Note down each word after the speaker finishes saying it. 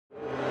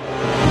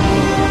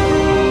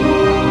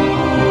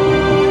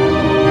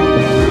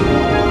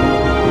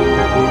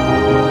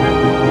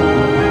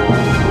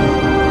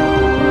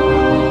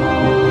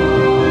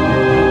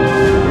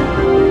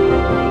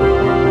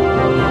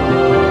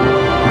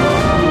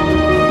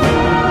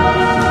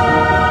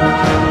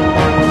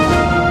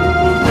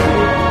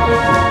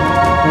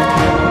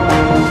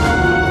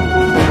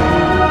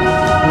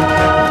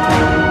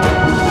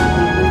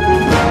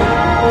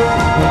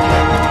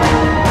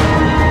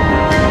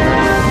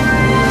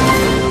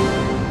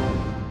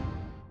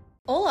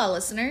Hola,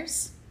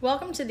 listeners.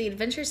 Welcome to the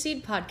Adventure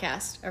Seed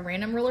Podcast, a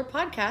random roller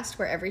podcast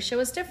where every show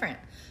is different.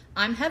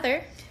 I'm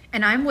Heather.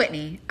 And I'm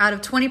Whitney. Out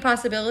of 20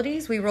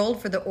 possibilities, we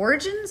rolled for the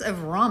origins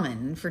of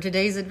ramen for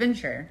today's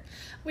adventure.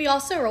 We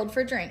also rolled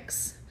for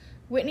drinks.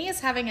 Whitney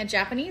is having a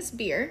Japanese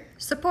beer.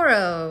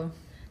 Sapporo.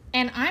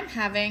 And I'm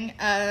having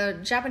a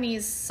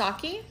Japanese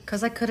sake.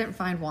 Because I couldn't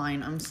find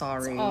wine. I'm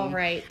sorry. It's all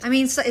right. I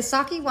mean, is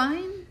sake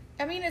wine?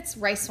 I mean, it's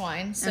rice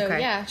wine, so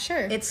Okay. yeah,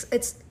 sure.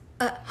 It's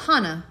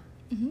Hana.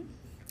 Mm-hmm.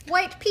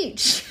 White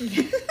peach.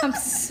 I'm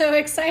so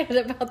excited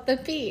about the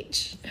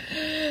peach.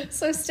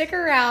 So stick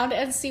around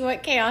and see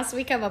what chaos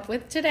we come up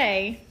with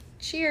today.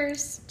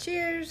 Cheers.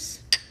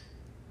 Cheers.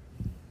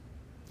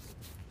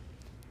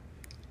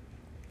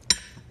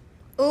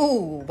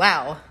 Ooh,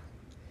 wow.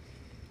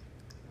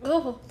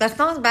 Oh, That's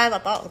not as bad as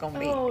I thought it was going to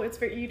be. oh, it's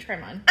very. You try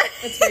mine.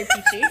 It's very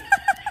peachy.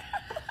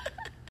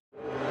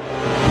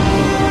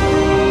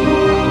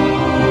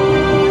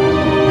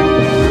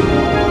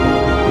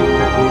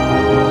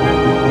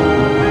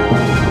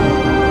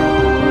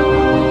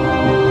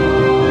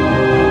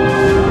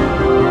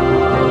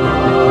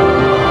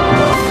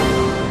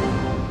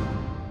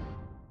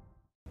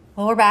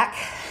 Well, we're back.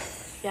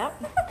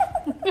 Yep.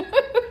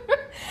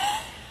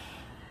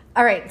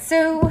 All right,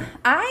 so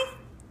I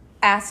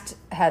asked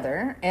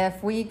Heather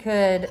if we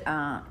could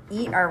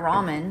eat our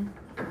ramen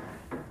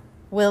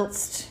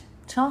whilst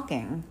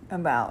talking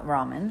about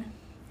ramen.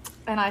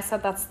 And I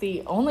said that's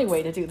the only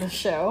way to do the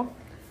show.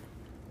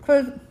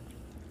 Because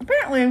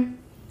apparently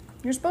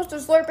you're supposed to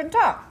slurp and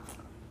talk.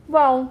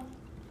 Well,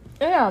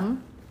 you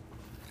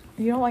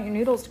don't want your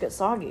noodles to get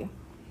soggy.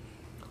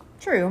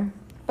 True,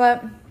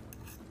 but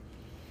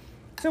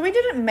so we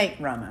didn't make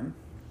ramen.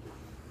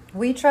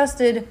 We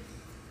trusted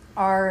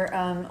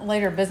our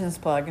later business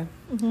plug,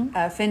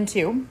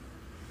 Fin2,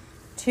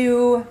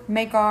 to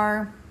make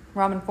our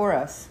ramen for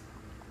us.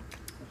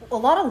 A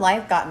lot of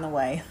life got in the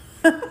way.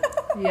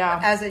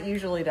 Yeah. As it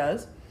usually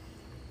does.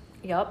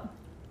 Yep.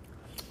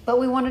 But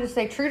we wanted to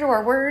stay true to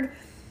our word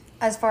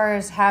as far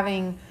as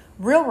having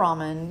real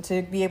ramen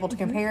to be able to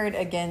compare it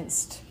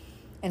against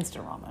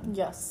instant ramen.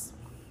 Yes.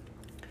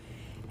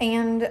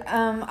 And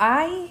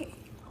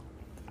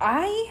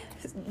I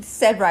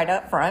said right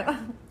up front,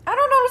 I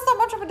don't notice that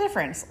much of a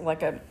difference,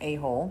 like an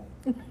a-hole.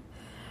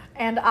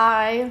 And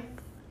I,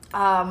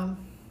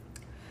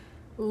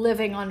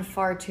 living on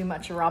far too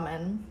much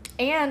ramen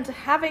and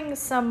having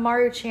some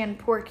Maruchan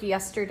pork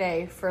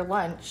yesterday for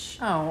lunch.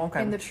 Oh,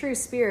 okay. In the true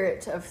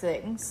spirit of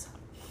things.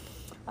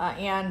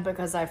 And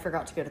because I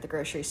forgot to go to the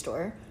grocery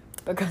store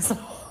because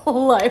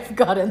life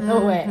got in the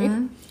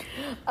way.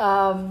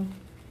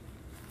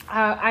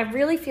 I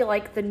really feel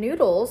like the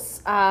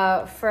noodles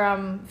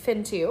from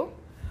Fin2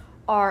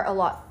 are a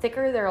lot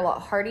thicker. They're a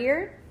lot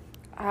heartier.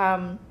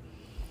 The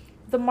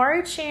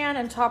Maruchan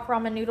and Top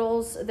Ramen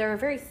noodles, they're a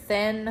very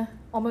thin,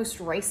 almost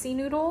ricey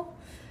noodle.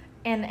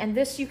 And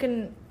this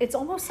it's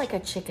almost like a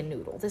chicken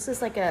noodle. This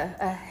is like a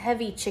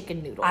heavy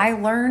chicken noodle. I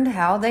learned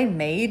how they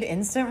made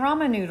instant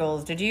ramen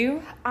noodles. Did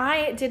you?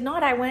 I did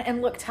not. I went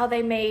and looked how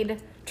they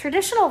made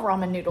traditional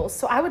ramen noodles.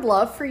 So I would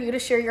love for you to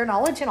share your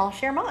knowledge and I'll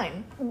share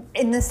mine.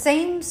 In the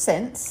same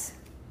sense,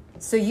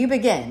 so you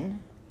begin.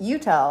 You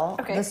tell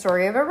the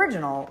story of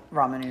original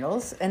ramen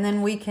noodles, and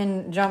then we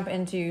can jump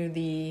into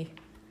the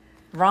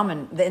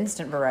ramen, the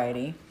instant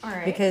variety. All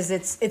right. Because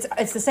it's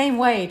the same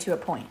way to a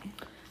point.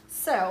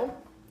 So,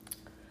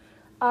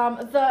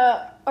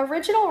 the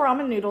original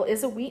ramen noodle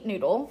is a wheat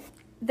noodle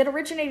that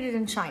originated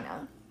in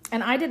China,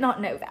 and I did not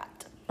know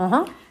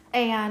that.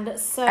 And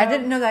so I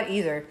didn't know that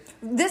either.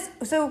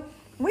 So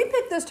we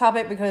picked this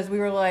topic because we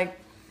were like,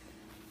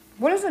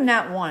 what is a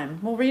Nat 1?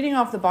 Well, reading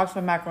off the box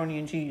of macaroni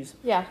and cheese.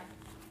 Yeah.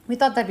 We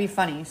thought that'd be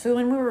funny. So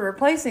when we were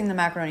replacing the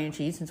macaroni and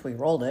cheese, since we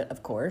rolled it,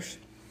 of course,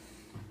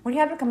 we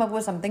had to come up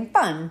with something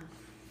fun.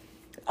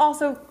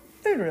 Also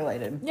food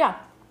related. Yeah.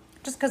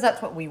 Just because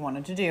that's what we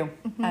wanted to do.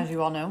 As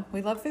you all know,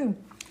 we love food.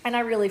 And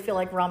I really feel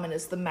like ramen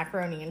is the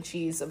macaroni and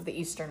cheese of the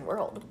Eastern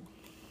world.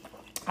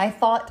 I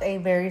thought a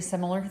very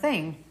similar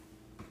thing.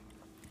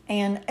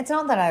 And it's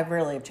not that I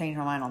really have changed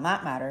my mind on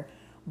that matter,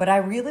 but I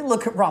really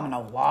look at ramen a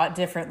lot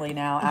differently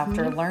now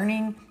after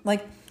learning.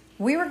 Like,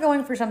 we were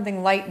going for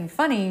something light and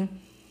funny,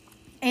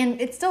 and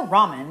it's still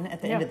ramen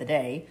at the end of the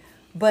day,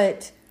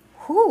 but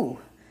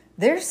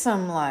there's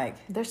some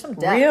depth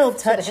real to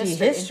the touchy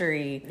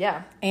history.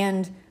 Yeah.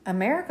 And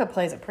America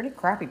plays a pretty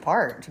crappy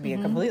part, to be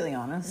completely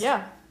honest.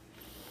 Yeah.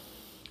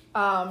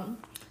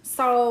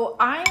 So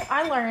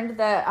I learned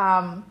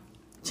that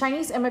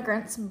Chinese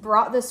immigrants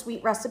brought the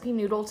sweet recipe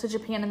noodle to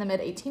Japan in the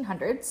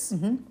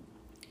mid-1800s.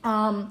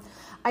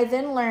 I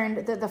then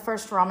learned that the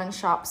first ramen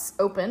shops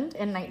opened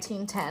in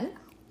 1910.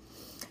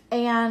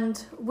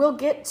 And we'll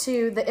get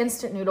to the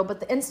instant noodle, but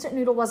the instant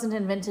noodle wasn't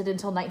invented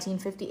until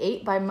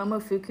 1958 by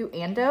Momofuku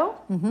Ando.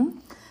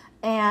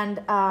 And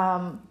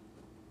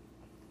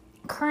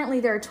currently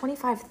there are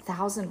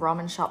 25,000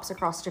 ramen shops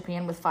across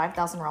Japan, with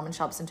 5,000 ramen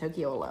shops in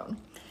Tokyo alone.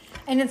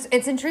 And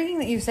it's intriguing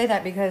that you say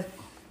that, because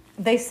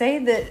they say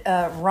that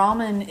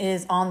ramen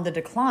is on the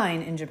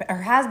decline in Japan,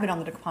 or has been on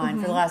the decline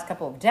for the last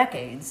couple of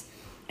decades.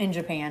 in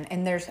Japan,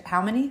 and there's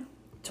how many?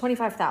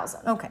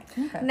 25,000. Okay.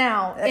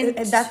 Now,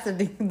 that's the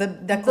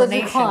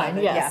declination decline, of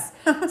it. yes.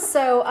 Yeah.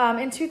 So,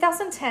 in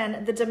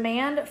 2010, the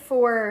demand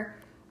for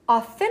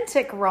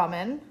authentic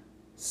ramen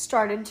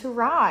started to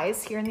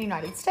rise here in the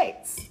United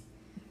States.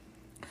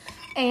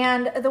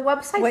 And the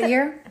website... What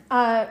year?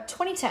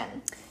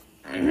 2010.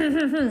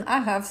 I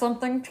have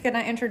something. Can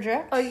I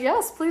interject?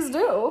 Yes, please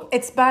do.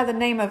 It's by the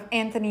name of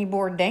Anthony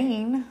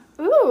Bourdain.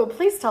 Ooh,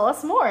 please tell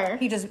us more.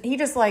 He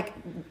just like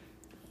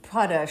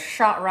put a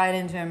shot right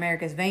into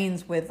America's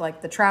veins with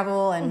like the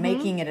travel and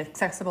making it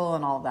accessible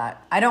and all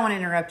that. I don't want to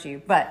interrupt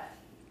you, but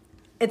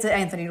it's an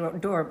Anthony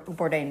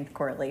Bourdain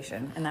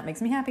correlation, and that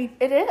makes me happy.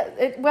 It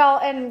is. Well,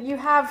 and you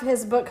have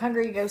his book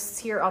Hungry Ghosts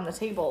here on the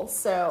table,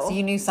 so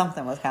you knew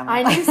something was coming.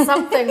 I knew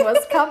something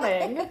was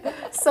coming.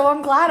 So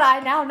I'm glad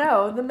I now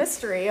know the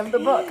mystery of the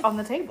book on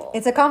the table.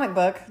 It's a comic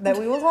book that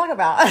we will talk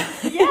about.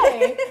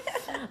 Yay.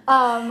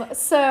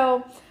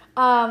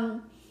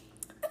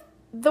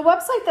 The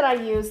website that I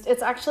used,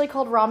 it's actually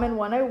called Ramen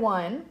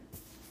 101.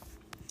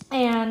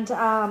 And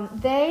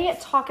they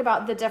talk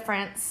about the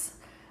difference,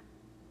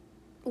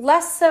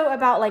 less so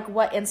about like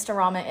what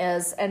Instarama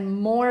is and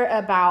more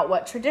about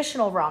what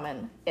traditional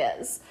ramen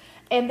is.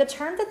 And the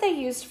term that they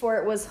used for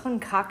it was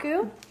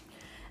honkaku.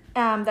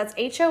 That's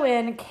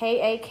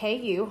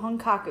Honkaku,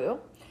 honkaku.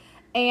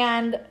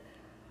 And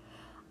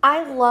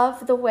I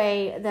love the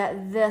way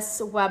that this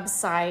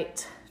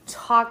website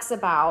talks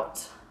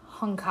about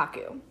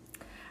honkaku.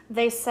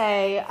 They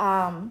say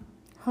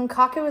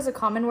honkaku is a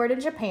common word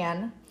in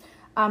Japan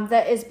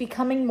that is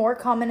becoming more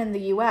common in the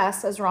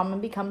U.S. as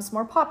ramen becomes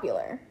more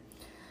popular.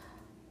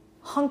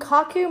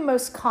 Honkaku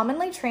most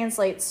commonly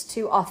translates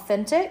to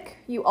authentic.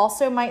 You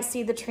also might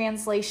see the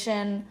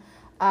translation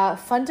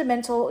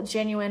fundamental,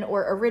 genuine,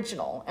 or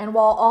original. And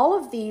while all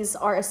of these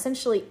are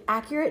essentially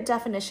accurate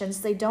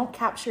definitions, they don't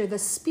capture the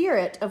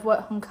spirit of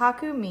what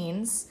honkaku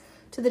means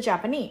to the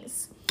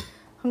Japanese.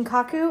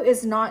 Honkaku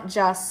is not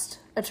just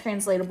a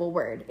translatable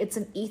word. It's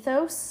an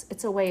ethos.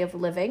 It's a way of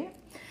living.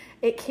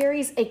 It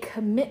carries a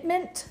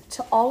commitment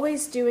to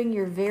always doing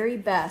your very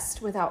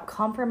best without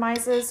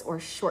compromises or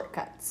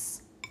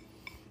shortcuts.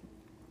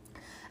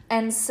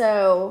 And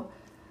so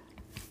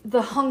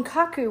the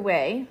honkaku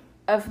way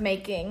of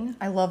making...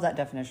 I love that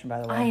definition,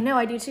 by the way. I know,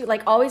 I do too.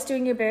 Like always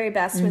doing your very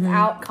best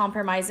without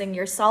compromising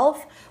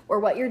yourself or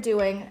what you're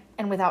doing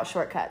and without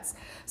shortcuts.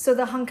 So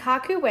the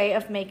honkaku way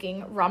of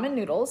making ramen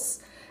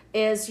noodles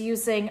is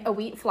using a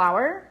wheat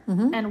flour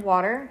and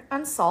water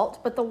and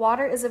salt, but the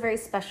water is a very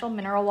special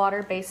mineral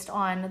water based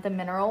on the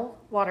mineral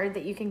water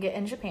that you can get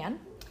in Japan.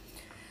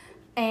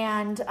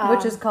 And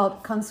which is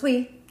called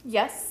kansui.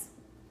 Yes.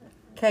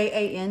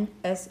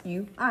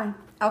 Kansui.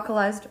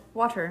 Alkalized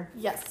water.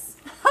 Yes.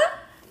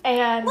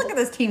 And look at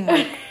this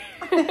teamwork.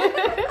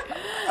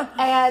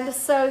 And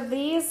so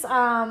these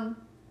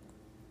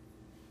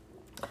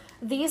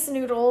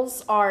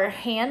noodles are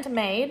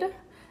handmade.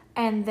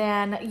 And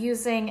then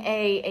using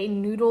a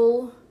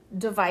noodle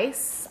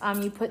device,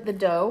 you put the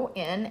dough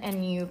in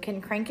and you can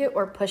crank it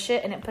or push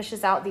it, and it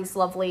pushes out these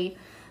lovely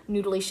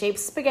noodly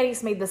shapes.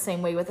 Spaghetti's made the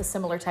same way with a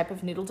similar type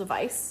of noodle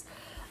device.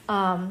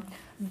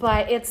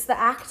 But it's the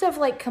act of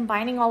like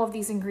combining all of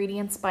these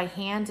ingredients by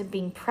hand and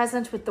being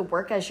present with the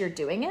work as you're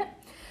doing it.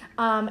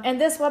 And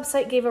this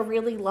website gave a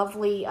really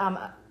lovely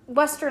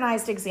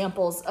westernized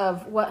examples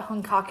of what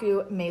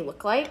honkaku may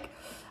look like.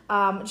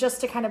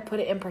 Just to kind of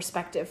put it in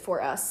perspective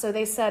for us. So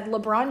they said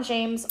LeBron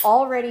James,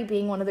 already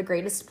being one of the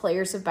greatest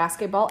players of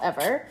basketball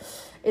ever,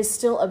 is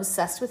still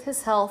obsessed with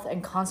his health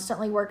and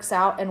constantly works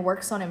out and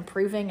works on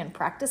improving and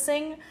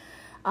practicing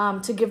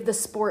to give the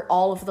sport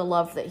all of the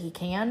love that he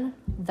can.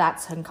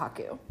 That's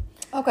honkaku.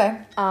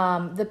 Okay.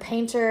 The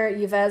painter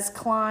Yves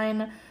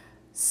Klein,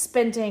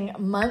 spending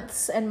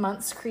months and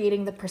months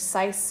creating the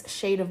precise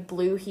shade of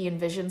blue he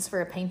envisions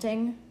for a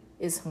painting,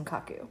 is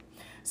honkaku.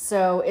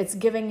 So it's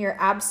giving your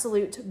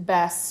absolute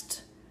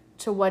best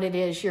to what it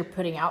is you're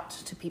putting out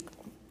to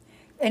people.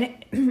 And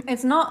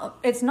it's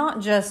not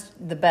just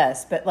the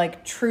best, but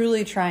like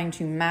truly trying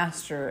to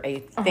master a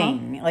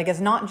thing. Like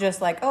it's not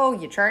just like, oh,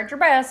 you tried your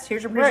best,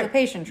 here's your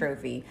participation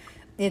trophy.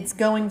 It's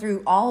going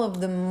through all of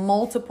the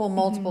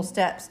multiple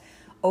steps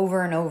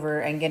over and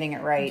over and getting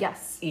it right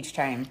each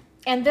time.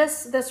 And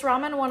this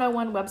Ramen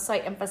 101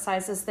 website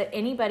emphasizes that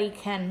anybody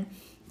can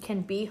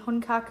be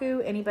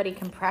honkaku, anybody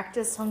can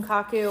practice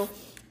honkaku.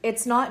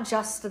 It's not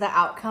just the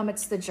outcome,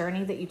 it's the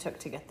journey that you took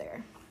to get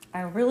there. I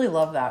really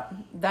love that.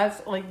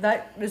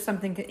 That is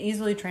something to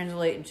easily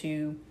translate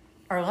into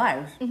our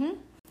lives. Mm-hmm.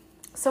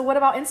 So what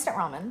about instant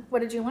ramen? What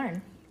did you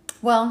learn?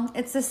 Well,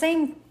 it's the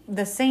same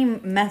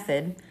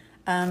method,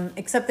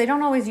 except they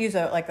don't always use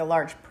a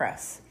large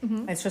press.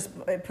 Mm-hmm. It's just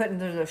put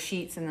into those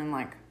sheets, and then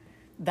like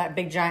that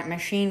big giant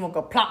machine will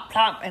go plop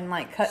plop and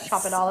like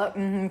chop it all up,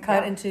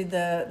 cut into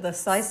the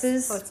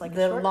slices, so it's like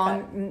the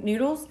long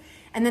noodles,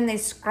 and then they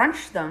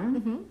scrunch them.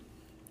 Mm-hmm.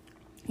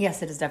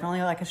 Yes, it is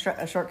definitely like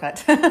a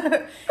shortcut.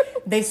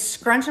 They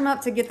scrunch them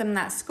up to get them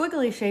that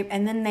squiggly shape,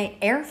 and then they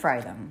air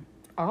fry them.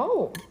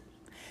 Oh.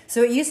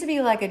 So it used to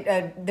be like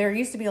there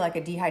used to be like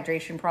a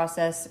dehydration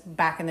process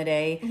back in the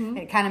day. Mm-hmm.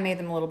 It kind of made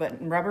them a little bit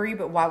rubbery,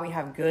 but why we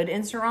have good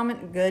instant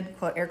ramen, good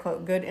quote air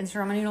quote good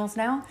instant ramen noodles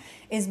now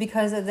is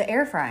because of the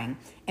air frying.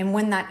 And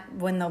when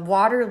the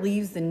water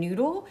leaves the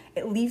noodle,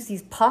 it leaves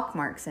these pock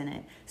marks in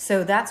it.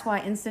 So that's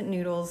why instant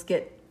noodles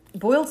get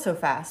boiled so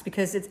fast,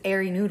 because it's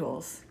airy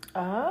noodles.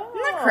 Oh,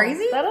 Isn't that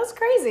crazy? That is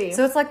crazy.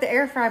 So it's like the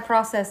air fry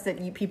process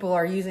that people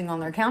are using on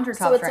their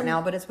countertops right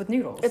now, but it's with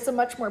noodles. It's a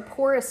much more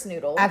porous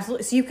noodle.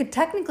 Absolutely. So you could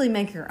technically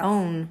make your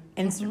own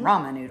instant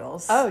ramen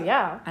noodles. Oh,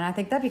 yeah. And I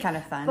think that'd be kind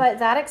of fun. But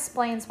that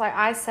explains why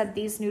I said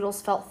these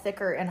noodles felt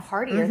thicker and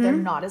heartier. They're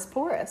not as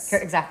porous.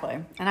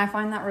 Exactly. And I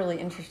find that really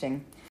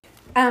interesting.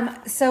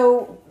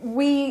 So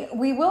we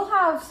will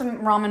have some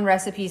ramen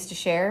recipes to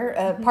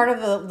share. Part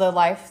of the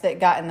life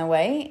that got in the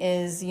way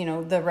is,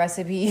 the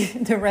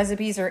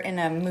recipes are in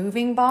a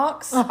moving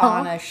box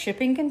on a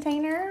shipping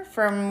container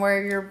from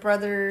where your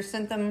brother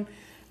sent them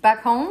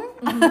back home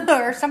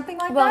or something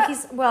like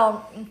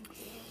that.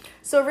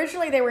 So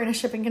originally they were in a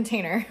shipping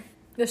container.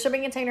 The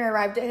shipping container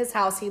arrived at his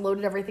house. He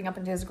loaded everything up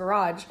into his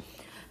garage.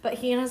 But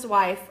he and his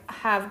wife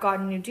have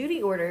gotten new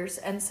duty orders,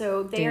 and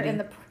so they are in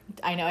the...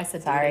 I know, I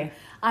said sorry.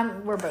 Duty.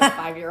 We're both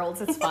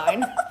 5-year-olds. It's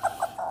fine.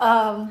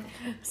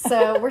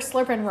 So we're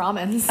slurping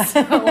ramen.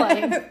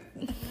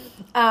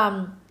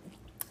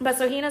 But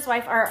so he and his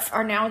wife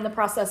are now in the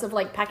process of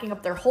packing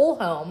up their whole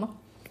home.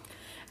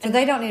 So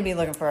they don't need to be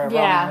looking for a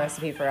ramen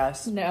recipe for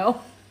us.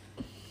 No.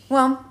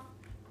 Well,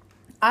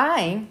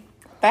 I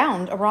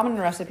found a ramen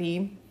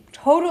recipe,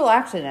 total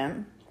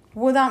accident,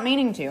 without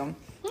meaning to.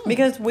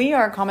 Because we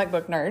are comic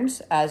book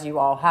nerds, as you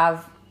all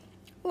have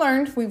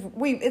learned.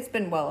 It's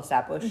been well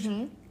established.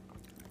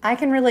 I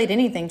can relate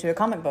anything to a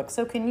comic book,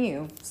 so can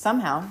you.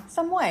 Somehow,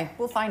 some way,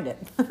 we'll find it.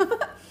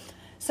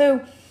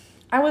 So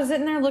I was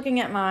sitting there looking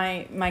at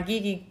my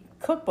geeky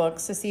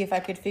cookbooks to see if I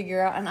could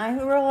figure out, and I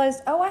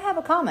realized, I have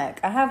a comic.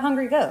 I have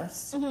Hungry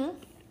Ghosts.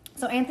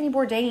 So Anthony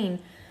Bourdain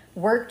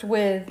worked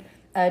with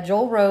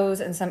Joel Rose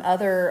and some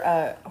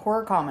other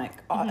horror comic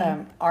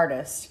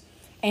artists,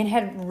 and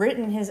had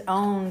written his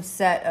own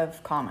set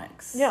of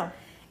comics. Yeah.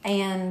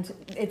 And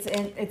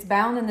it's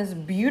bound in this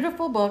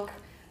beautiful book,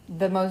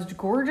 the most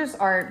gorgeous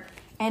art,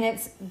 and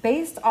it's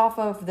based off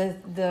of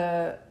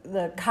the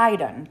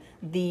kaidan,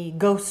 the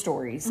ghost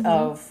stories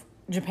of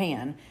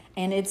Japan.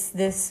 And it's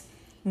this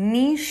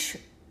niche,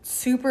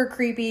 super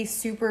creepy,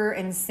 super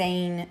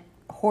insane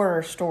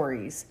horror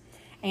stories.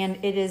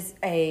 And it is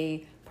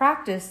a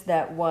practice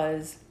that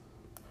was,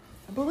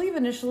 I believe,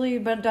 initially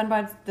done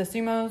by the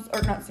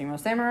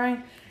samurai,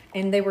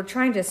 and they were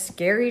trying to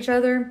scare each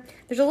other.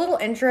 There's a little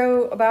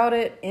intro about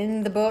it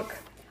in the book.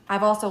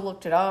 I've also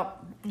looked it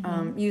up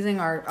using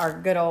our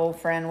good old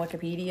friend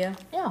Wikipedia.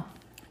 Yeah.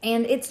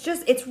 And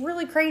it's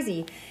really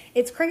crazy.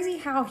 It's crazy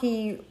how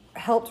he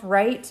helped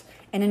write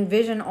and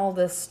envision all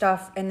this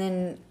stuff, and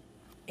then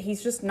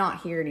he's just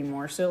not here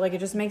anymore. So it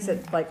just makes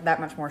it that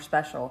much more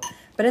special.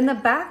 But in the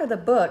back of the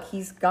book,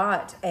 he's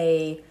got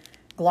a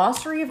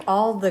glossary of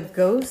all the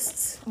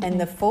ghosts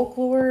and the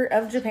folklore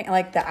of Japan,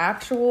 the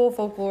actual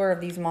folklore of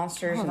these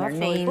monsters and their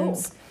names. Really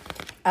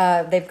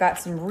cool. They've got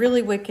some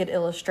really wicked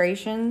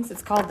illustrations.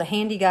 It's called The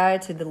Handy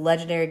Guide to the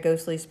Legendary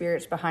Ghostly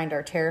Spirits Behind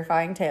Our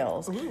Terrifying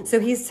Tales. Ooh. So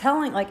he's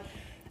telling,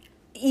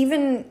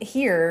 even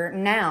here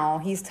now,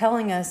 he's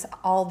telling us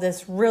all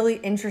this really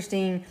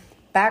interesting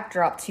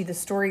backdrop to the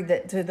story,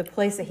 to the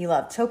place that he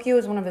loved. Tokyo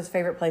is one of his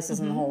favorite places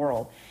in the whole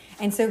world.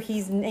 And so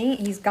he's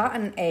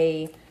gotten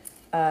a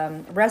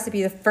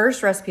recipe. The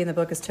first recipe in the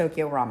book is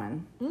Tokyo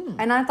ramen.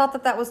 And I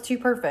thought that was too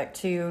perfect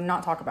to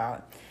not talk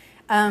about.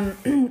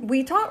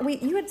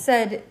 You had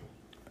said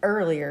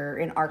earlier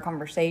in our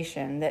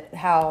conversation that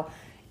how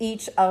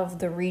each of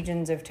the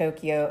regions of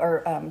Tokyo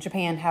or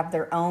Japan have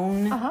their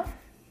own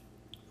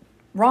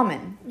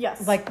ramen.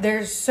 Yes.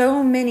 There's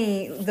so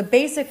many. The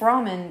basic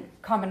ramen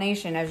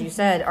combination, as you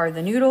said, are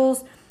the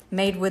noodles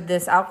made with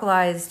this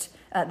alkalized,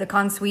 the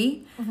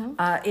kansui.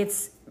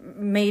 It's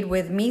made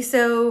with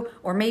miso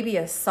or maybe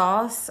a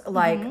sauce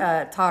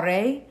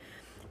tare,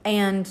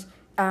 and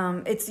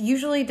it's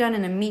usually done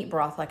in a meat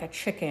broth like a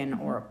chicken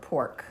or a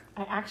pork.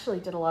 I actually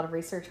did a lot of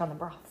research on the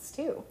broths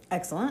too.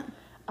 Excellent.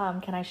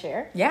 Can I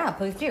share? Yeah,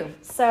 please do.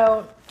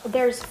 So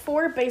there's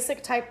 4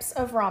 basic types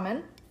of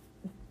ramen.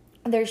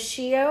 There's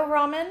shio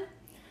ramen,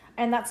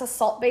 and that's a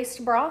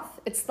salt-based broth.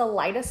 It's the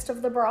lightest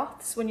of the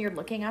broths when you're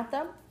looking at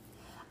them.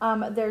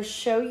 There's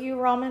shoyu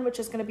ramen, which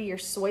is going to be your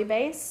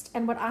soy-based.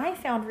 And what I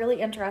found really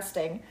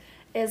interesting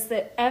is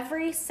that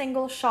every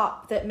single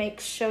shop that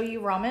makes shoyu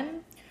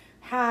ramen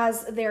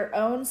has their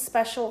own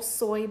special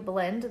soy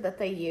blend that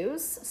they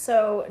use.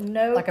 So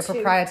a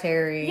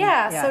proprietary.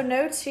 Yeah, so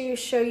no 2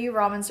 shoyu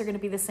ramens are going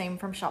to be the same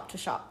from shop to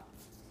shop.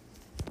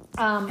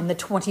 In the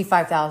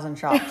 25,000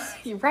 shops.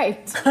 You're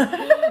right.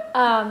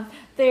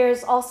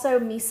 There's also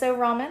miso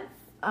ramen,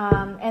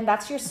 and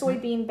that's your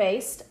soybean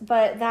based,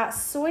 but that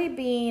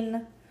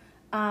soybean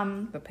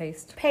the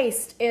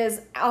paste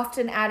is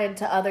often added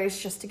to others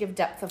just to give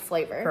depth of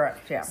flavor.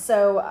 Correct, yeah.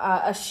 So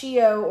a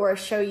shio or a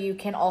shoyu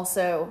can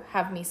also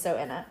have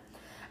miso in it.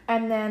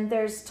 And then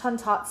there's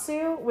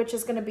Tontatsu, which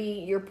is going to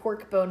be your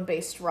pork bone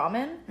based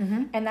ramen.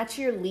 And that's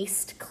your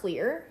least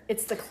clear.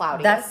 It's the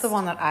cloudiest. That's the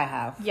one that I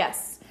have.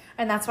 Yes.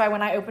 And that's why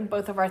when I opened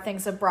both of our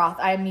things of broth,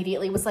 I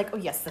immediately was like, oh,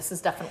 yes, this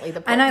is definitely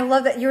the pork. And I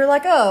love that you were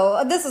like,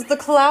 oh, this is the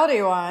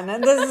cloudy one.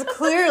 And this is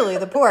clearly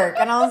the pork.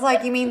 And I was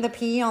like, you mean the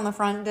P on the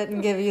front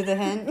didn't give you the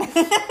hint?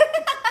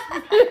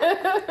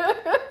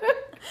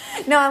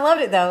 No, I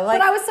loved it though. But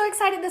I was so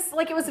excited.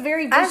 It was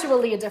very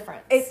visually a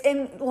difference.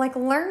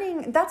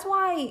 Learning. That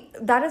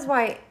is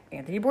why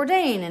Anthony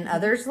Bourdain and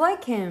others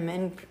like him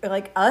and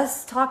like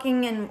us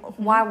talking and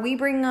why we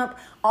bring up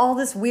all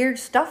this weird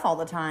stuff all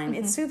the time.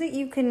 It's so that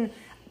you can.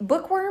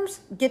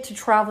 Bookworms get to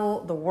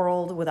travel the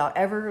world without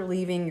ever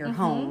leaving your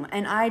home.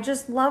 And I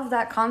just love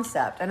that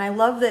concept. And I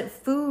love that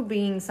food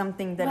being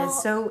something that is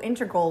so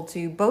integral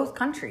to both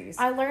countries.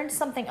 I learned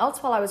something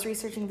else while I was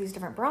researching these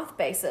different broth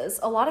bases.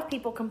 A lot of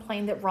people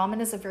complain that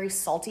ramen is a very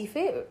salty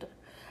food.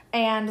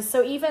 And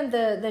so even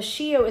the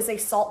shio is a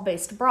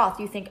salt-based broth.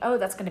 You think, oh,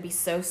 that's going to be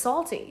so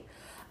salty.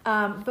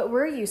 But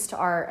we're used to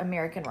our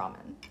American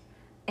ramen.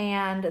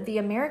 And the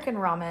American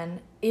ramen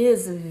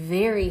is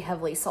very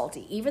heavily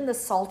salty. Even the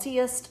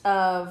saltiest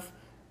of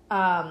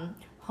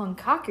Honkaku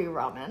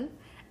ramen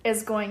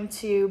is going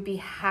to be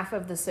half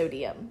of the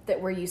sodium that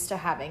we're used to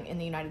having in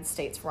the United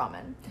States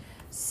ramen.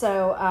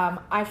 So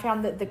I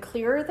found that the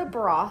clearer the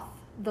broth,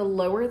 the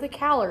lower the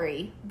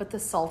calorie, but the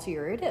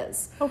saltier it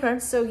is. Okay.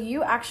 So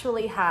you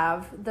actually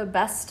have the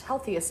best,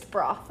 healthiest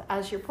broth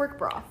as your pork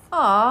broth.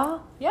 Aw.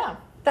 Yeah.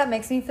 That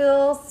makes me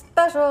feel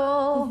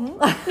special.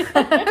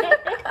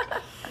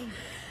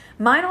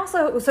 Mine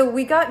also, so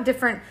we got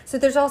different, so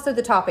there's also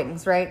the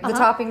toppings, right? The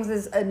toppings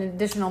is an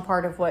additional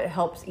part of what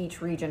helps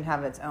each region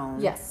have its own.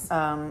 Yes.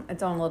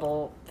 Its own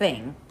little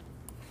thing.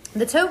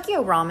 The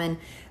Tokyo ramen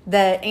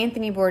that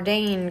Anthony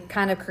Bourdain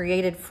kind of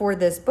created for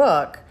this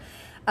book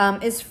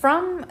is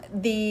from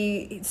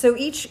so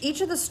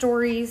each of the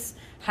stories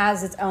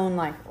has its own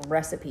like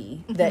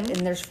recipe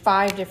and there's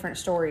 5 different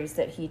stories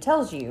that he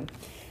tells you.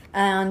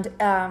 And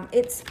I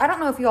don't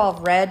know if you all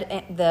have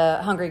read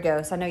The Hungry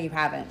Ghost. I know you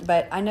haven't,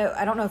 but I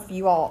don't know if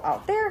you all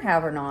out there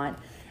have or not.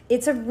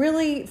 It's a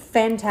really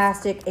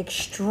fantastic,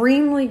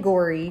 extremely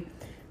gory.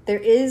 There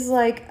is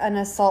like an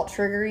assault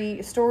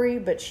triggery story,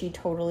 but she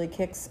totally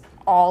kicks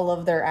all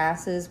of their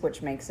asses,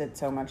 which makes it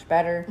so much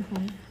better.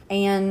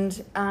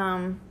 And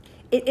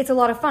it's a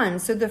lot of fun.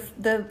 So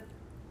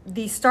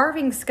the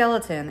starving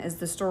skeleton is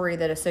the story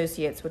that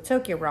associates with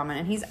Tokyo ramen,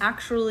 and he's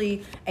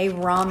actually a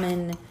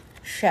ramen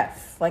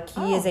chef. Like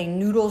he is a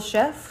noodle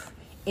chef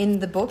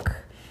in the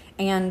book,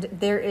 and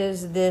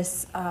there's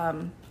this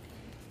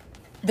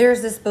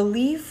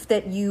belief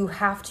that you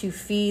have to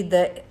feed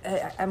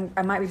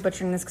I might be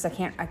butchering this because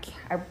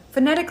I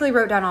phonetically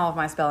wrote down all of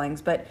my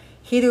spellings, but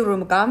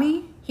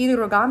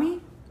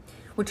hirurogami,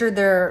 which are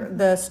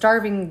the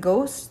starving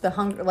ghosts,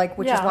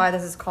 which is why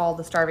this is called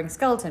the starving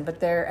skeleton,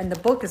 and the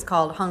book is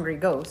called Hungry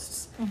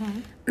Ghosts.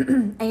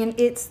 And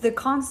it's the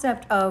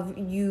concept of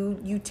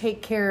you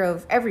take care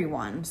of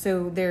everyone.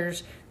 So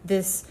there's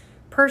this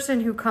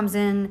person who comes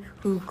in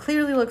who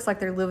clearly looks like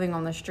they're living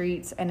on the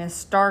streets and is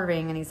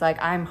starving, and he's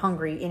like, I'm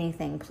hungry,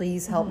 anything,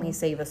 please help me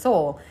save a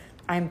soul.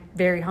 I'm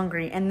very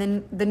hungry. And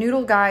then the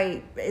noodle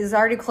guy is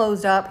already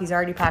closed up. He's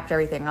already packed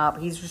everything up.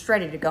 He's just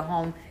ready to go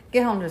home,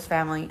 get home to his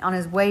family. On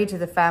his way to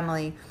the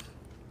family,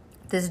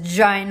 this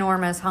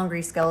ginormous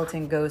hungry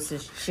skeleton ghost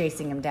is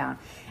chasing him down.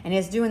 And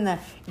he's doing the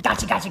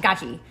gachi, gachi,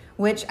 gachi,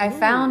 which I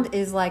found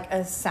is like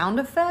a sound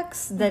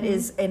effects that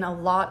is in a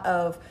lot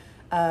of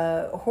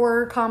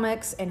horror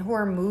comics and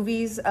horror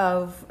movies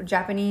of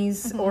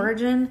Japanese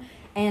origin.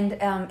 And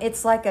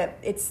it's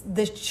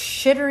the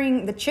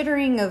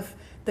chittering of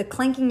the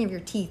clanking of your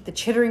teeth, the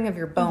chittering of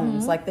your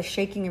bones, like the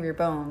shaking of your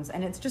bones.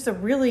 And it's just a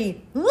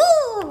really,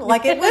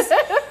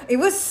 it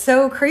was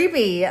so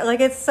creepy.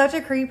 Like, it's such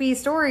a creepy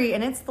story.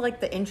 And it's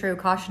like the intro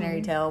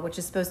cautionary tale, which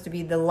is supposed to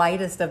be the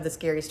lightest of the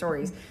scary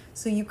stories.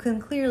 So you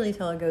can clearly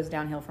tell it goes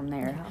downhill from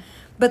there. Yeah.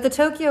 But the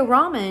Tokyo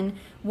ramen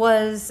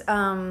was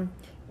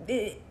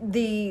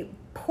the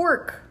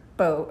pork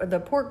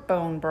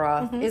bone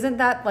broth. Isn't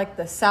that like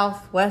the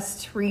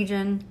southwest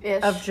region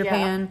of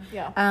Japan?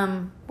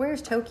 Yeah.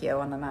 Where's Tokyo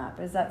on the map?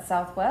 Is that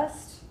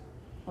southwest?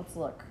 Let's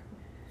look.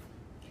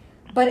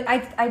 But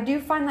I do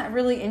find that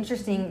really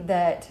interesting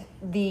that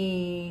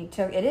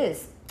it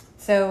is.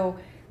 So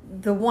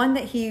the one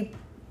that he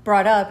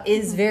brought up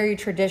is very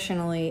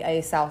traditionally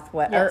a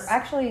southwest. Yes. Or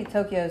actually,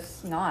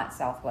 Tokyo's not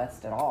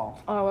southwest at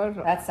all. Oh, what is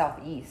it? That's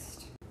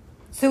southeast.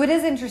 So it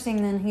is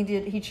interesting. Then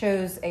he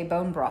chose a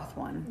bone broth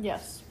one.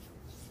 Yes.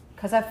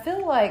 Because I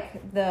feel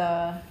like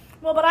but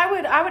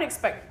I would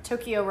expect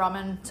Tokyo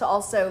ramen to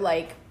also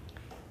like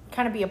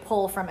kind of be a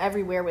pull from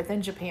everywhere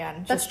within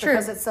Japan. That's true.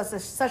 Because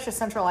it's such a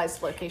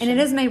centralized location. And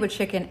it is made with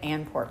chicken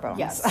and pork bones.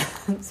 Yes.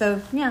 So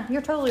yeah,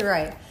 you're totally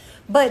right.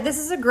 But this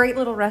is a great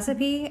little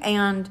recipe,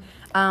 and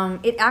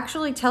It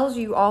actually tells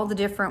you all the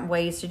different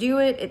ways to do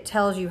it. It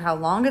tells you how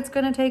long it's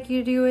going to take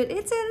you to do it.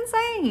 It's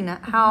insane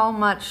how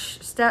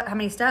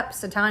many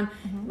steps a time.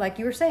 Like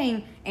you were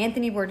saying,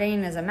 Anthony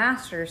Bourdain is a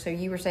master. So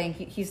you were saying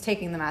he's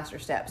taking the master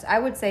steps. I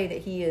would say that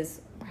he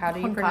is, how do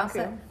you pronounce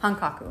it?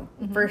 Hankaku,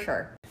 for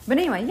sure. But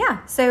anyway,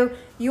 yeah. So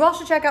you all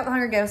should check out The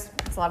Hungry Ghost.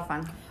 It's a lot of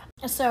fun.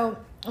 So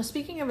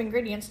speaking of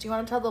ingredients, do you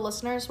want to tell the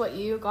listeners what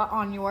you got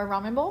on your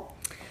ramen bowl?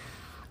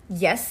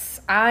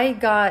 Yes, I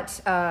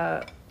got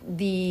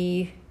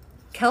the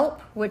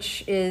kelp,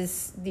 which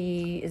is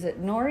is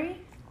it nori?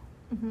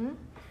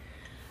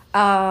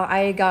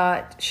 I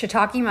got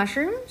shiitake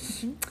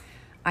mushrooms.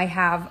 I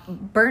have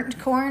burnt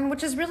corn,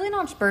 which is really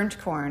not burnt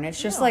corn.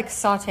 It's just like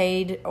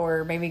sauteed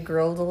or maybe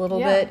grilled a little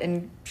bit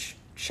and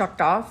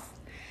shucked off.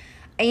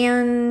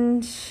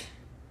 And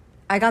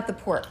I got the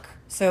pork.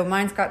 So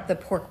mine's got the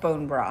pork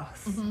bone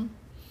broth. In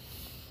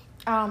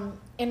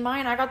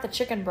mine, I got the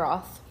chicken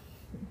broth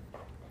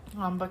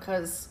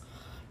because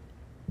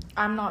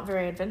I'm not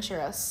very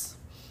adventurous,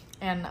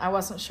 and I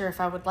wasn't sure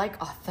if I would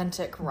like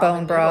authentic ramen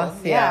bone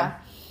broth. Noodles. Yeah.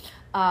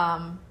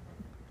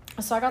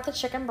 So I got the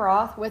chicken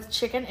broth with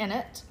chicken in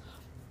it,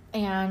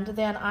 and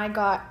then I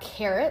got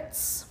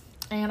carrots,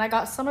 and I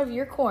got some of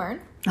your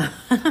corn.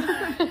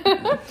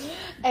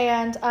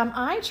 And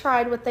I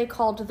tried what they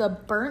called the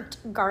burnt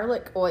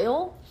garlic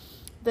oil.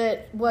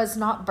 That was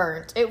not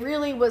burnt. It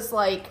really was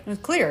like... It was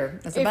clear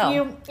as a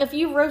bell. If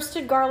you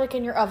roasted garlic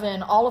in your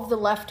oven, all of the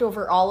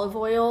leftover olive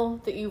oil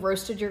that you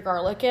roasted your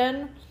garlic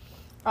in,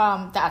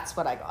 that's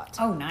what I got.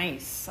 Oh,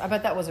 nice. I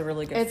bet that was a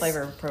really good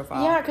flavor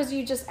profile. Yeah, because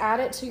you just add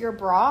it to your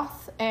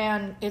broth,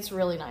 and it's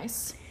really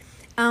nice.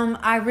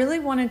 I really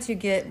wanted to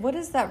get... What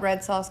is that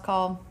red sauce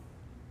called?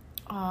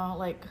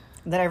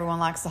 That everyone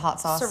likes, the hot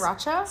sauce?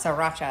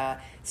 Sriracha.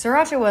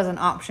 Sriracha was an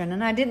option,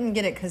 and I didn't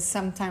get it because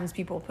sometimes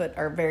people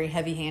are very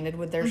heavy-handed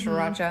with their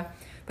sriracha.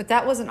 But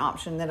that was an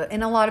option,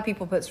 and a lot of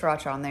people put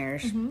sriracha on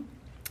theirs and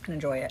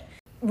enjoy it.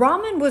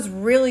 Ramen was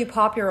really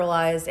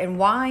popularized, and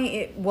why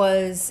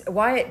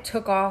it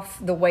took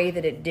off the way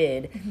that it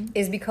did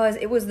is because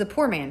it was the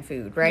poor man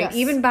food, right? Yes.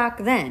 Even back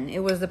then, it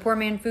was the poor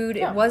man food.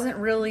 Yeah. It wasn't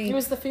really... It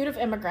was the food of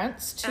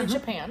immigrants to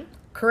Japan.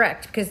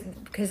 Correct, because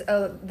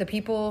the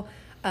people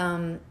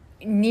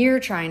near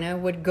China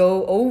would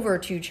go over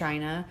to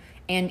China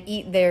and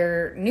eat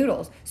their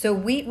noodles. So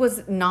wheat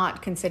was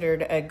not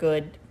considered a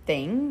good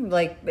thing.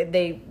 Like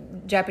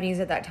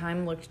Japanese at that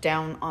time looked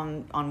down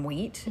on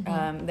wheat.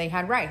 They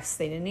had rice.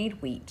 They didn't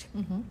eat wheat.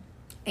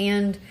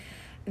 And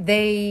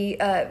they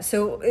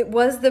so it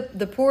was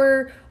the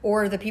poor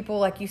or the people,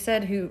 like you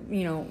said, who,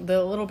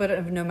 the little bit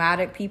of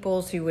nomadic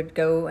peoples who would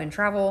go and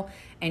travel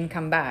and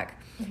come back.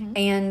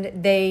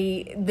 And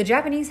the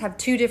Japanese have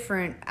two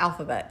different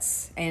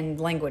alphabets and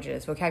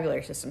languages,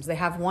 vocabulary systems. They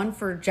have one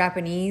for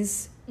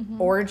Japanese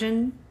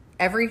origin,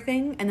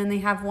 everything, and then they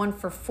have one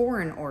for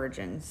foreign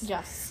origins.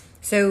 Yes.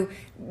 So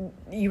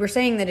you were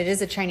saying that it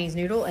is a Chinese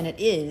noodle, and it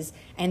is.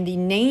 And the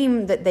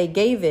name that they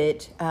gave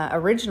it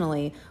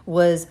originally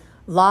was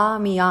La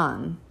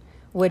Mian,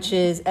 which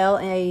is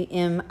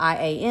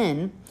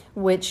Lamian,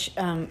 which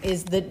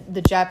is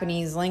the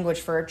Japanese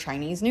language for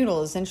Chinese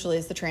noodle, essentially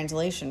is the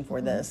translation for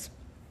this.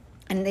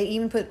 And they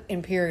even put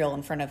imperial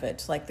in front of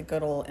it, like the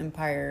good old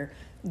empire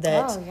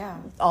that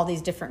all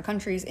these different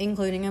countries,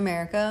 including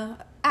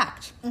America,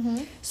 act.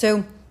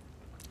 So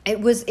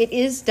it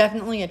is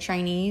definitely a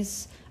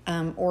Chinese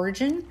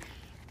origin,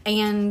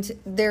 and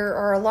there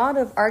are a lot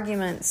of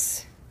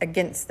arguments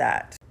against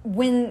that.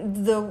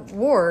 When the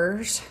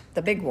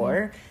big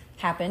war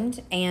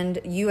happened and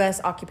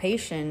U.S.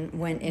 occupation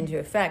went into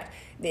effect,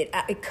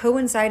 it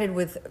coincided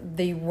with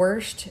the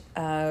worst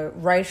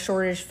rice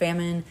shortage,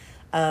 famine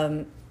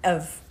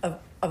of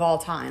all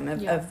time,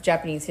 of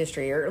Japanese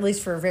history, or at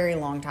least for a very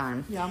long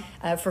time.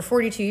 For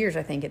 42 years,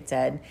 I think it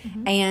said,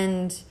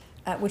 and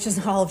which is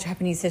not all of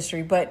Japanese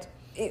history, but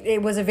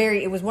it was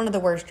one of the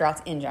worst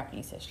droughts in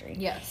Japanese history.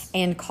 Yes.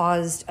 And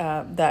caused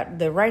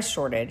the rice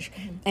shortage.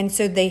 And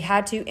so they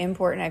had to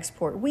import and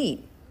export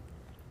wheat.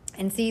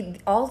 And see,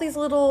 all these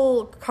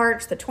little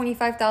carts, the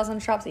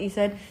 25,000 shops that you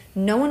said,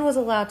 no one was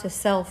allowed to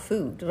sell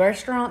food. The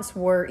restaurants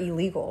were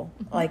illegal.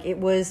 Like it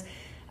was...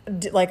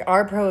 like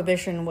our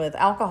prohibition with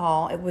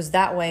alcohol, it was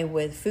that way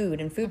with food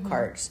and food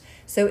carts.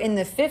 So in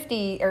the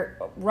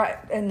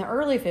in the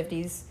early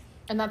 50s,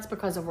 and that's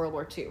because of World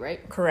War II,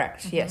 right?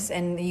 Correct. Yes,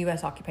 and the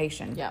U.S.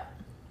 occupation. Yeah,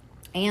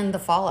 and the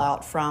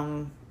fallout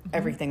from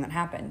everything that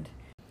happened.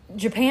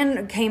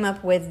 Japan came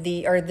up with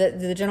the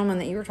gentleman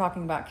that you were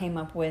talking about came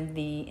up with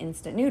the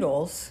instant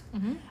noodles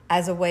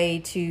as a way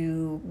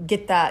to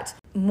get that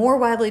more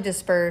widely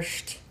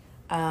dispersed.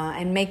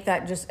 And make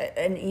that just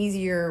an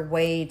easier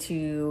way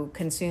to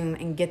consume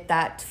and get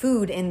that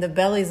food in the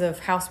bellies of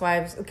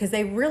housewives, because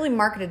they really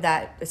marketed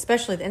that,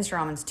 especially the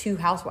instant ramens, to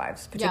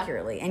housewives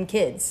particularly and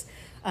kids,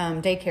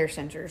 daycare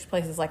centers,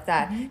 places like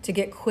that, to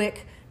get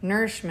quick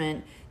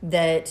nourishment.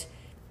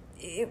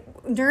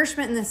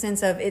 Nourishment in the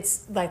sense of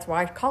that's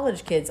why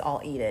college kids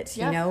all eat it.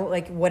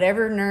 Like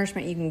whatever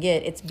nourishment you can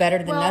get, it's better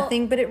than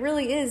nothing. But it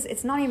really is.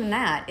 It's not even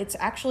that. It's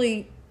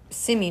actually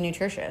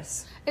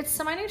semi-nutritious. It's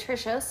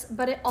semi-nutritious,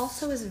 but it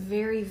also is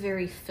very,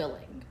 very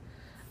filling.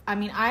 I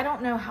mean, I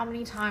don't know how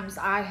many times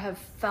I have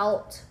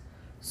felt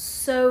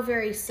so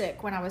very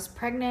sick when I was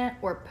pregnant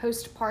or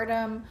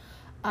postpartum.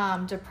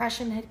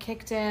 Depression had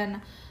kicked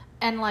in.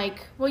 And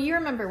like, well, you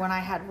remember when I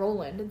had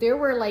Roland, there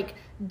were like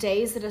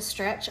days at a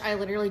stretch, I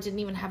literally didn't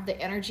even have the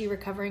energy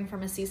recovering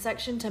from a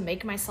C-section to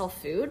make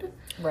myself food.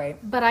 Right.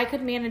 But I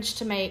could manage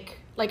to make,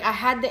 like, I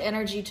had the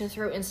energy to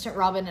throw instant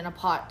ramen in a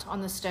pot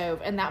on the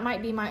stove. And that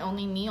might be my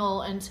only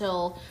meal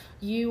until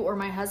you or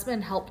my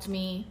husband helped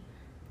me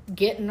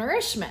get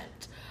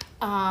nourishment.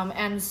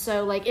 And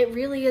so like, it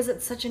really is,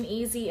 it's such an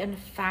easy and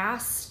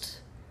fast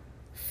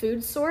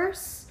food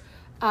source.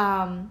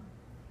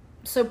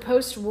 So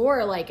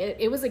post-war, like,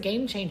 it was a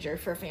game changer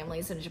for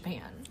families in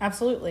Japan.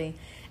 Absolutely.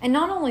 And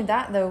not only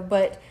that, though,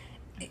 but,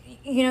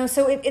 you know,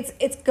 so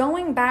it's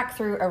going back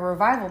through a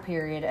revival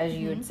period, as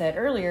you had said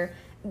earlier,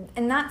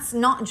 and that's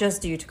not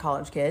just due to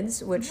college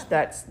kids, which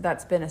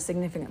that's been a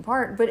significant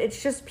part, but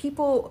it's just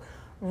people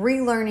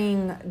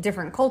relearning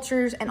different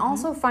cultures and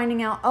also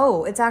finding out,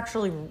 oh, it's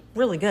actually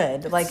really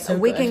good. Like, so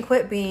we good. can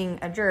quit being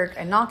a jerk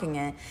and knocking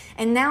it.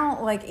 And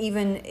now, like,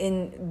 even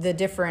in the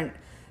different,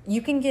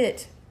 you can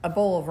get a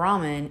bowl of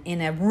ramen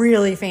in a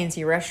really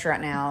fancy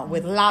restaurant now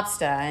with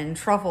lobster and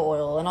truffle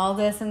oil and all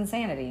this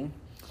insanity.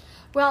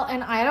 Well,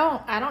 and I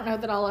don't know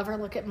that I'll ever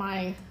look at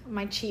my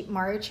cheap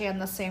Maruchan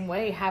the same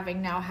way,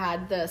 having now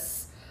had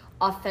this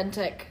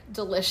authentic,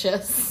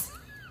 delicious,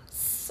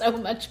 so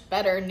much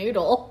better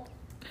noodle.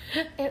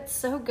 It's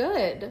so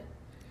good.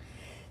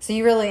 So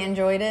you really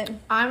enjoyed it?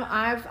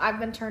 I've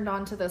been turned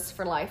on to this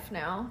for life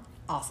now.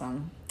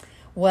 Awesome.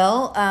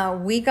 Well,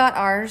 we got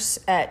ours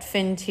at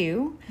Fin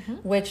 2,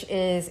 which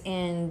is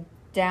in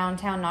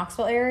downtown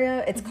Knoxville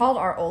area. It's called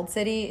Our Old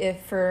City,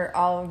 if for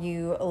all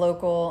you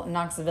local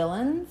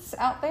Knoxvilleans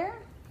out there.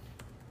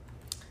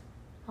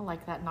 I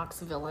like that,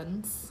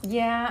 Knoxvilleans.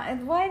 Yeah,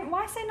 and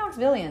why say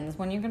Knoxvillians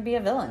when you can be a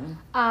villain?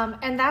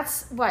 And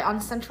that's what, on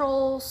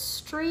Central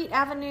Street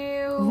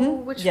Avenue,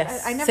 which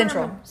Yes, I never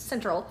Central. remember.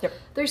 Central. Yep.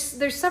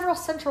 There's several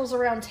Centrals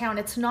around town.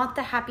 It's not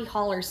the Happy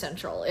Holler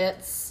Central.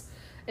 It's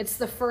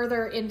the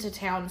further into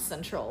town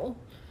Central.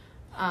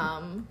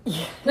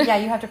 Yeah,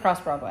 you have to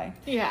cross Broadway.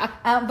 Yeah.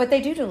 But they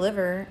do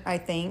deliver, I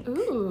think.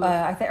 Ooh.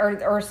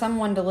 Or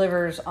someone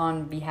delivers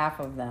on behalf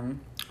of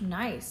them.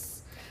 Nice.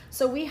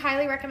 So we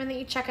highly recommend that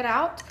you check it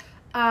out.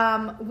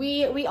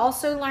 We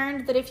also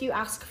learned that if you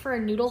ask for a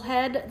noodle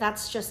head,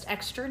 that's just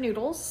extra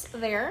noodles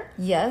there.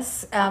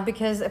 Yes,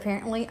 because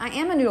apparently I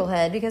am a noodle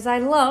head because I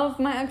love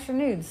my extra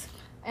nudes.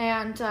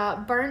 And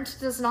burnt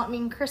does not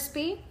mean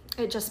crispy.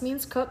 It just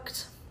means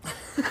cooked.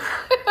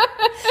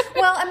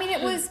 Well,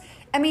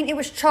 it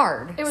was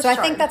charred. It was so I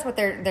charred. think that's what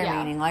they're Yeah.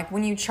 meaning. Like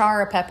when you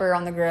char a pepper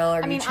on the grill,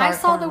 or I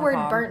saw the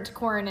word burnt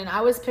corn, and I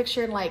was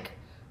picturing like,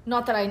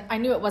 not that I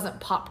knew it wasn't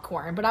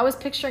popcorn, but I was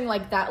picturing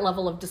like that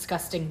level of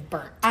disgusting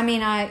burnt.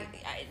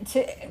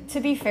 To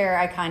be fair,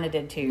 I kind of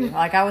did too.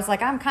 Like I was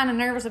like, I'm kind of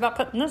nervous about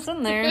putting this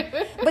in there,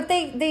 but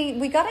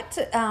we got it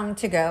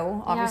to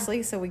go,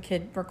 obviously, so we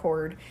could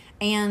record,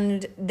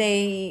 and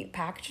they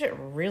packaged it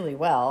really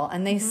well,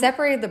 and they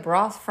separated the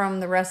broth from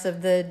the rest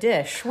of the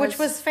dish, which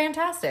was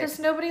fantastic. Because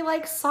nobody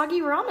likes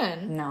soggy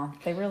ramen. No,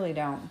 they really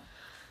don't.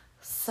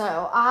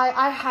 So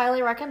I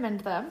highly recommend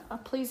them.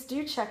 Please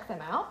do check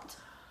them out.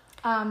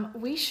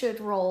 We should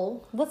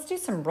roll. Let's do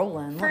some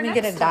rolling. For Let me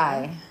get a next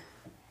die.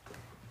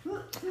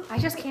 I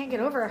just can't get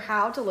over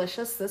how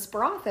delicious this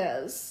broth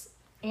is.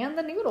 And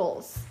the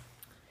noodles.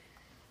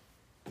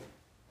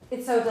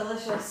 It's so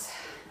delicious.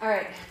 All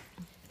right.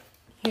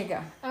 Here you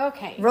go.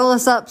 Okay. Roll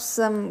us up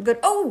some good.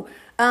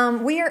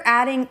 We are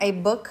adding a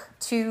book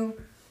to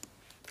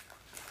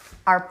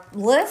our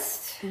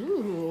list.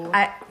 Ooh.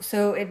 I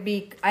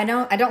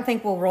don't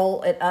think we'll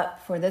roll it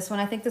up for this one.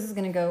 I think this is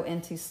going to go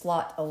into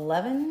slot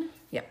 11.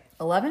 Yep,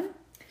 11.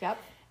 Yep.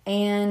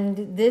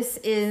 And this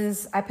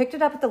is, I picked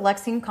it up at the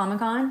Lexington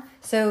Comic-Con.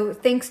 So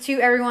thanks to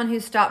everyone who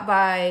stopped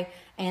by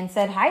and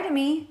said hi to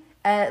me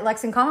at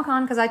Lexington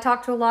Comic-Con, because I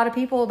talked to a lot of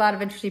people about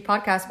Adventure Seed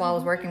Podcast while I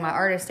was working my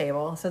artist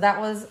table. So that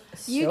was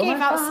You gave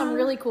out some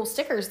really cool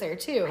stickers there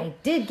too. I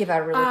did give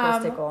out a really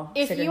cool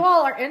sticker. If you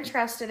all are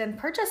interested in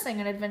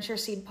purchasing an Adventure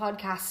Seed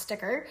Podcast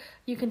sticker,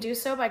 you can do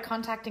so by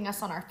contacting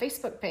us on our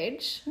Facebook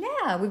page.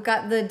 Yeah, we've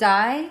got the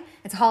die.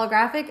 It's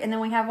holographic. And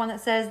then we have one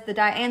that says the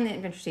die and the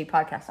Adventure Seed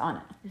Podcast on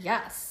it.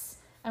 Yes.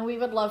 And we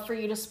would love for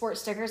you to sport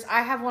stickers.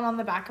 I have one on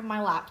the back of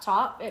my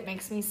laptop. It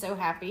makes me so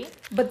happy.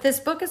 But this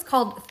book is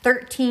called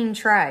 13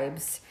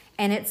 Tribes.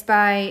 And it's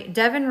by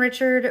Devin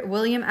Richard,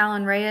 William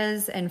Allen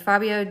Reyes, and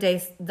Fabio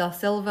da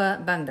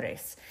Silva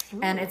Bandres.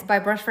 And it's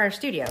by Brushfire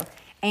Studio.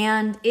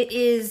 And it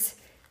is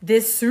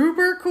this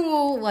super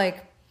cool,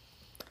 like,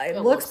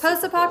 it looks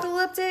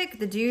post-apocalyptic.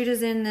 The dude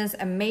is in this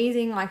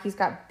amazing, like, he's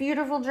got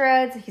beautiful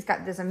dreads. He's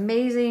got this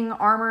amazing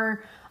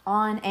armor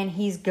on, and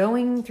he's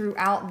going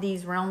throughout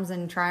these realms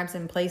and tribes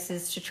and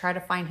places to try to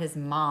find his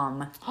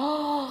mom.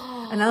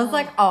 And I was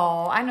like,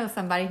 oh, I know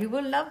somebody who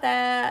would love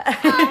that.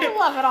 I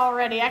love it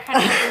already. I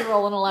kind of think we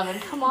roll an 11.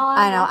 Come on.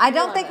 I know. I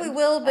don't think we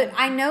will, but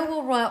I know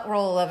we'll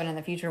roll 11 in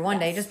the future one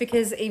day, just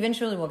because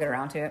eventually we'll get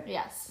around to it.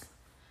 Yes.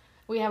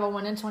 We have a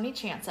 1 in 20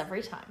 chance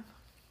every time.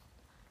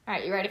 All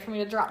right, you ready for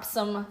me to drop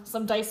some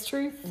dice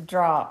truth?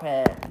 Drop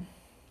it.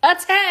 A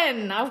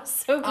 10. I was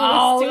so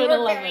close to an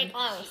 11. Very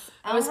close.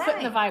 I was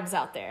putting the vibes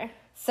out there.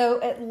 So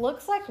it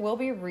looks like we'll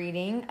be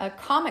reading a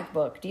comic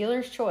book,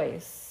 Dealer's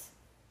Choice.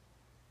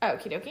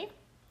 Okie dokie.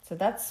 So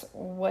that's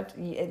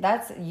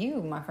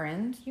you, my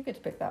friend. You get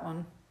to pick that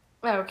one.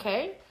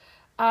 Okay.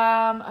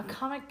 A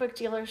comic book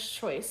dealer's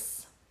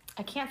choice.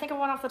 I can't think of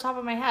one off the top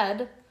of my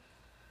head,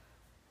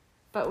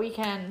 but we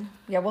can.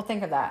 Yeah, we'll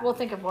think of that. We'll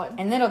think of one.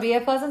 And it'll be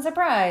a pleasant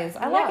surprise.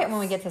 I like it when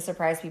we get to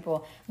surprise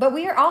people. But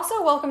we are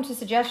also welcome to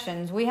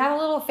suggestions. We have a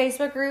little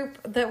Facebook group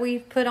that we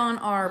put on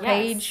our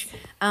page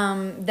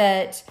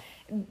that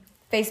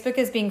Facebook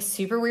is being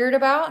super weird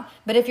about.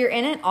 But if you're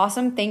in it,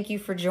 awesome. Thank you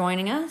for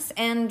joining us.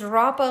 And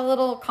drop a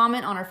little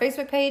comment on our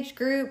Facebook page,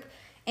 group,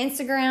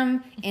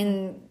 Instagram,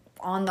 and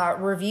on the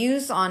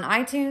reviews on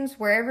iTunes,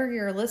 wherever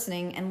you're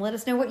listening, and let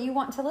us know what you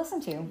want to listen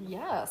to.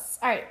 Yes.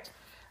 All right.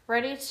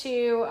 Ready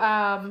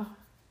to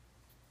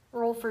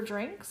roll for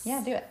drinks?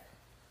 Yeah, do it.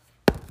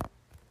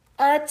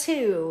 A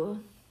 2.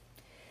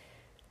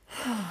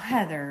 Oh,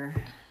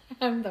 Heather.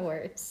 I'm the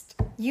worst.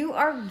 You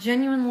are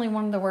genuinely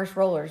one of the worst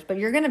rollers, but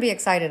you're going to be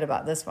excited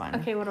about this one.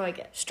 Okay, what do I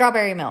get?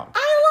 Strawberry milk.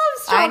 I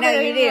love strawberry I know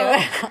you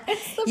milk.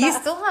 do. You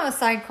still have a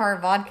sidecar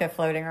vodka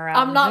floating around.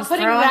 I'm not Just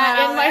putting throwing that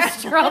in out my there.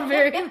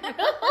 strawberry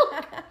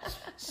milk.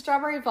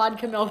 Strawberry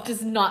vodka milk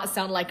does not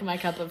sound like my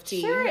cup of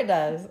tea. Sure it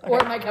does. Okay.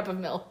 Or my cup of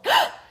milk.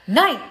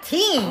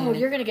 19. Oh,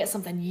 you're going to get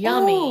something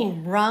yummy. Ooh,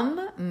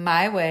 rum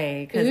my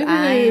way, because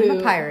I'm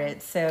a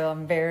pirate, so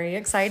I'm very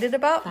excited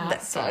about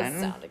this That one.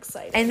 does sound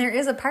exciting. And there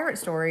is a pirate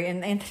story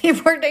in Anthony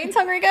Bourdain's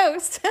Hungry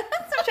Ghost, so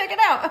check it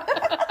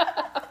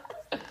out.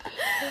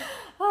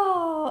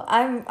 Oh,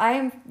 I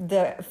am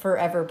the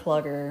forever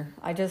plugger.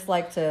 I just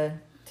like to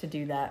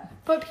do that.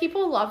 But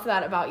people love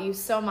that about you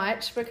so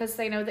much because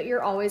they know that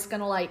you're always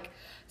going to like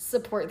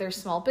support their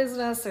small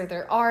business or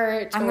their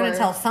art. I'm going to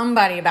tell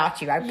somebody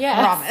about you, I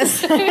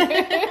Yes. promise.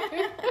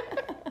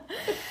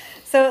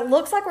 So it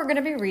looks like we're going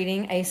to be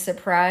reading a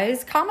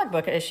surprise comic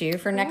book issue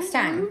for next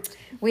time.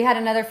 We had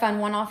another fun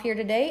one-off here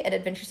today at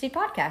Adventure Seed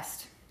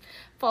Podcast.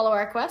 Follow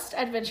our quest,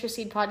 Adventure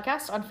Seed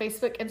Podcast, on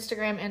Facebook,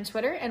 Instagram, and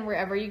Twitter, and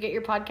wherever you get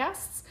your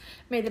podcasts.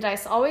 May the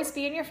dice always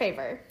be in your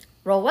favor.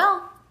 Roll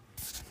well.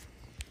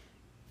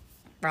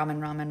 Ramen,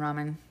 ramen,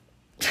 ramen.